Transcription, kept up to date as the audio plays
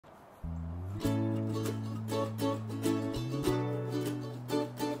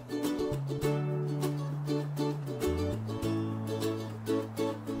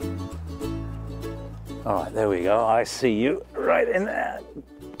All right, there we go. I see you right in there.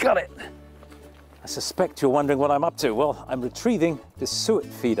 Got it. I suspect you're wondering what I'm up to. Well, I'm retrieving this suet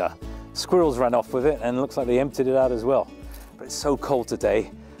feeder. Squirrels ran off with it and it looks like they emptied it out as well. But it's so cold today.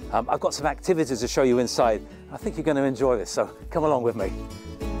 I've got some activities to show you inside. I think you're going to enjoy this, so come along with me.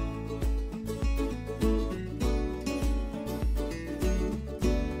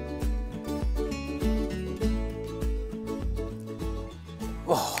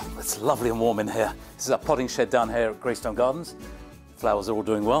 Oh, it's lovely and warm in here. This is our potting shed down here at Greystone Gardens. Flowers are all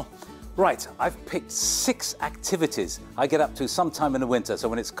doing well. Right, I've picked 6 activities I get up to sometime in the winter. So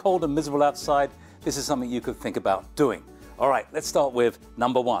when it's cold and miserable outside, this is something you could think about doing. All right, let's start with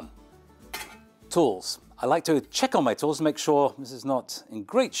number 1. Tools. I like to check on my tools to make sure this is not in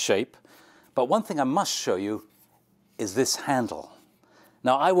great shape. But one thing I must show you is this handle.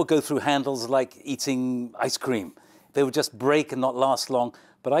 Now, I will go through handles like eating ice cream. They would just break and not last long.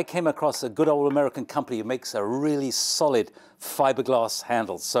 But I came across a good old American company who makes a really solid fiberglass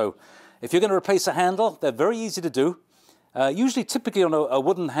handle. So if you're going to replace a handle, they're very easy to do. Usually, typically on a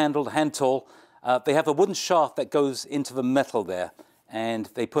wooden handled hand tool, they have a wooden shaft that goes into the metal there. And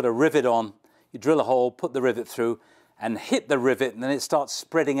they put a rivet on. You drill a hole, put the rivet through, and hit the rivet, and then it starts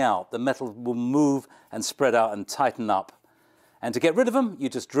spreading out. The metal will move and spread out and tighten up. And to get rid of them, you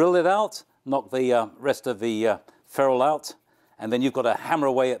just drill it out, knock the rest of the ferrule out, and then you've got to hammer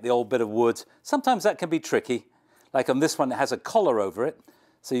away at the old bit of wood. Sometimes that can be tricky. Like on this one, it has a collar over it.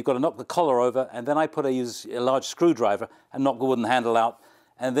 So you've got to knock the collar over, and then I use a large screwdriver and knock the wooden handle out.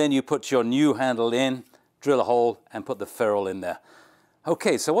 And then you put your new handle in, drill a hole, and put the ferrule in there.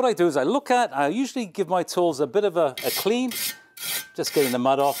 Okay, so what I do is I usually give my tools a bit of a clean, just getting the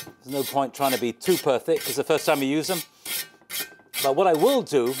mud off. There's no point trying to be too perfect because the first time you use them. But what I will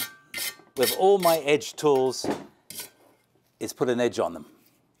do with all my edge tools is put an edge on them,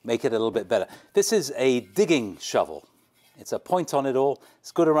 make it a little bit better. This is a digging shovel. It's a point on it all.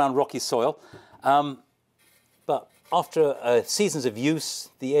 It's good around rocky soil. But after seasons of use,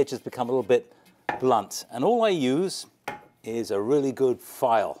 the edge has become a little bit blunt. And all I use is a really good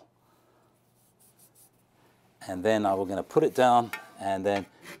file. And then we're going to put it down, and then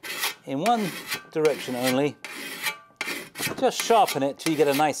in one direction only, just sharpen it till you get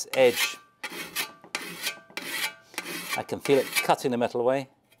a nice edge. I can feel it cutting the metal away,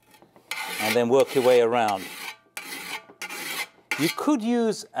 and then work your way around. You could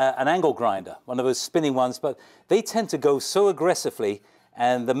use an angle grinder, one of those spinning ones, but they tend to go so aggressively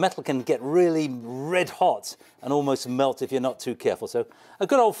and the metal can get really red hot and almost melt if you're not too careful. So a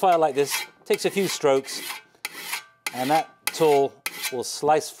good old file like this takes a few strokes, and that tool will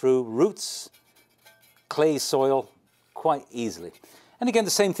slice through roots, clay soil quite easily. And again,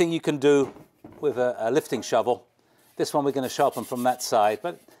 the same thing you can do with a lifting shovel. This one we're going to sharpen from that side,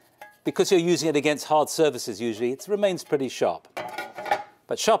 but because you're using it against hard surfaces usually, it remains pretty sharp.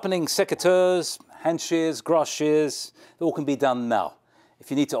 But sharpening secateurs, hand shears, grass shears, they all can be done now. If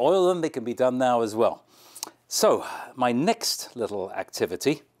you need to oil them, they can be done now as well. So my next little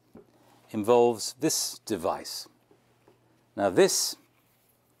activity involves this device. Now this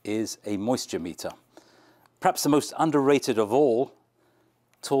is a moisture meter. Perhaps the most underrated of all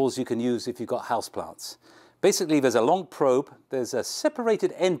tools you can use if you've got houseplants. Basically, there's a long probe, there's a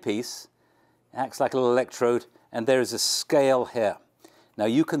separated end piece, acts like a little electrode, and there is a scale here. Now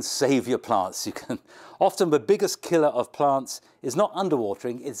you can save your plants. Often the biggest killer of plants is not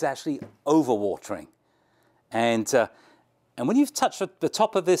underwatering, it's actually overwatering. And when you've touched the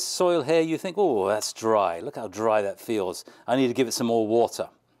top of this soil here, you think, oh, that's dry. Look how dry that feels. I need to give it some more water.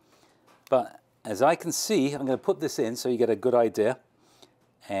 But as I can see, I'm going to put this in so you get a good idea.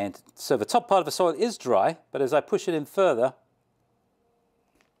 And so the top part of the soil is dry, but as I push it in further,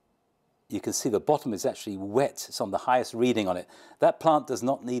 you can see the bottom is actually wet. It's on the highest reading on it. That plant does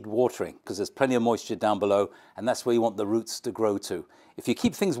not need watering because there's plenty of moisture down below, and that's where you want the roots to grow to. If you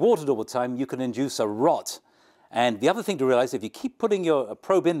keep things watered all the time, you can induce a rot. And the other thing to realize, if you keep putting your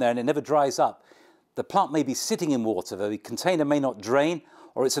probe in there and it never dries up, the plant may be sitting in water. The container may not drain,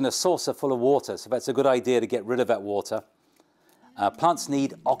 or it's in a saucer full of water. So that's a good idea to get rid of that water. Plants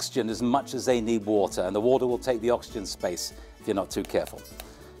need oxygen as much as they need water, and the water will take the oxygen space if you're not too careful.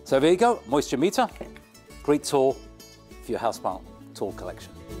 So there you go, moisture meter, great tool for your houseplant tool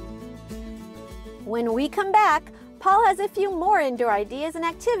collection. When we come back, Paul has a few more indoor ideas and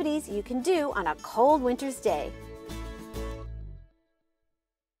activities you can do on a cold winter's day.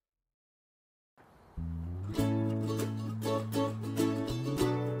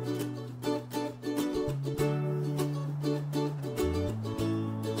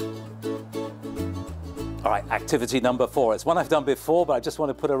 All right, activity number 4. It's one I've done before, but I just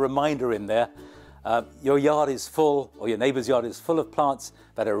want to put a reminder in there. your yard is full, or your neighbor's yard is full of plants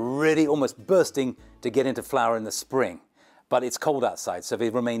that are really almost bursting to get into flower in the spring. But it's cold outside, so they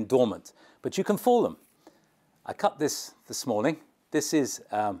remain dormant. But you can fall them. I cut this morning. This is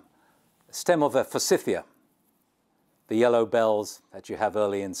a stem of a forsythia, the yellow bells that you have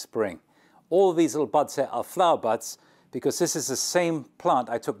early in spring. All of these little buds here are flower buds because this is the same plant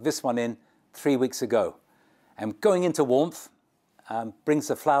I took this one in 3 weeks ago. And going into warmth brings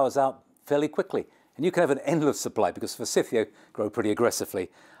the flowers out fairly quickly. And you can have an endless supply because forsythia grow pretty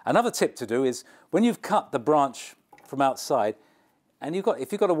aggressively. Another tip to do is when you've cut the branch from outside, and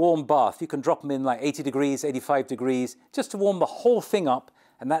if you've got a warm bath, you can drop them in like 80 degrees, 85 degrees, just to warm the whole thing up,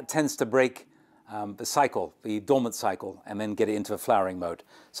 and that tends to break the cycle, the dormant cycle, and then get it into a flowering mode.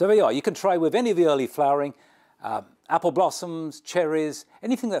 So there you are. You can try with any of the early flowering, apple blossoms, cherries,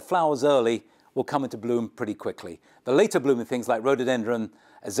 anything that flowers early will come into bloom pretty quickly. The later blooming things like rhododendron,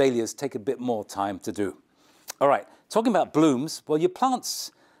 azaleas take a bit more time to do. All right, talking about blooms, well, your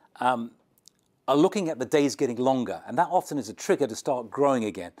plants are looking at the days getting longer, and that often is a trigger to start growing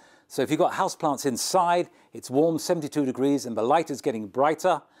again. So if you've got houseplants inside, it's warm, 72 degrees, and the light is getting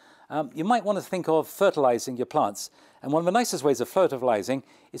brighter, you might want to think of fertilizing your plants. And one of the nicest ways of fertilizing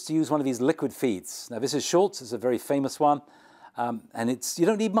is to use one of these liquid feeds. Now this is Schultz, it's a very famous one, and you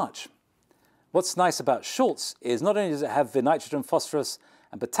don't need much. What's nice about Schultz is not only does it have the nitrogen, phosphorus,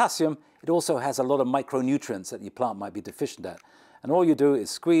 and potassium, it also has a lot of micronutrients that your plant might be deficient at. And all you do is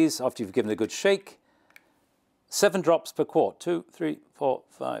squeeze after you've given it a good shake. 7 drops per quart. 2, 3, 4,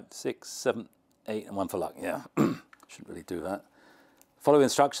 5, 6, 7, 8, and 1 for luck. Yeah, shouldn't really do that. Follow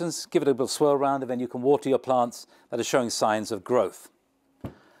instructions, give it a little swirl around, and then you can water your plants that are showing signs of growth.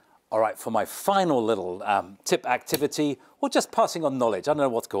 All right, for my final little tip activity, or just passing on knowledge, I don't know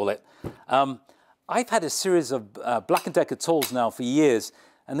what to call it. I've had a series of Black & Decker tools now for years,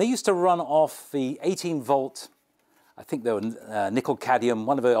 and they used to run off the 18-volt, I think they were nickel cadmium,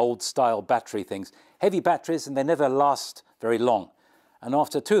 one of the old style battery things. Heavy batteries, and they never last very long. And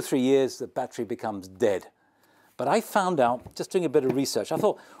after 2 or 3 years, the battery becomes dead. But I found out, just doing a bit of research, I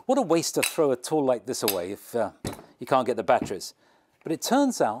thought, what a waste to throw a tool like this away if you can't get the batteries. But it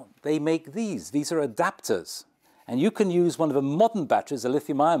turns out they make these. These are adapters. And you can use one of the modern batteries, the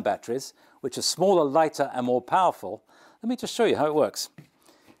lithium-ion batteries, which are smaller, lighter, and more powerful. Let me just show you how it works.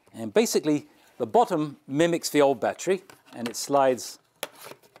 And basically, the bottom mimics the old battery, and it slides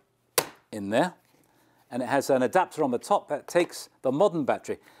in there. And it has an adapter on the top that takes the modern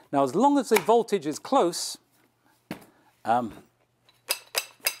battery. Now, as long as the voltage is close, it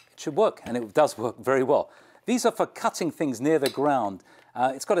should work, and it does work very well. These are for cutting things near the ground.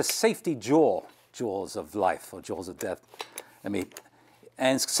 It's got a safety jaws of life, or jaws of death.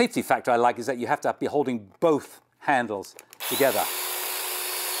 And safety factor I like is that you have to be holding both handles together.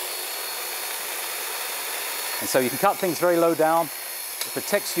 And so you can cut things very low down. It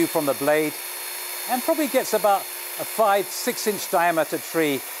protects you from the blade, and probably gets about a 5-6 inch diameter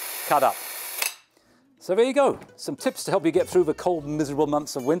tree cut up. So there you go, some tips to help you get through the cold, miserable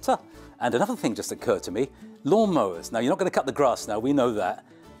months of winter. And another thing just occurred to me, lawnmowers. Now, you're not going to cut the grass now, we know that.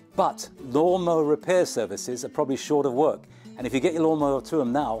 But lawnmower repair services are probably short of work. And if you get your lawnmower to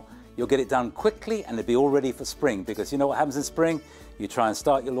them now, you'll get it done quickly and it'll be all ready for spring. Because you know what happens in spring? You try and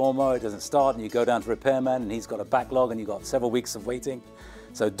start your lawnmower, it doesn't start, and you go down to repairman and he's got a backlog and you've got several weeks of waiting.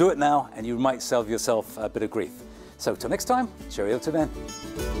 So do it now and you might save yourself a bit of grief. So till next time, cheerio to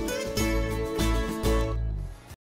then.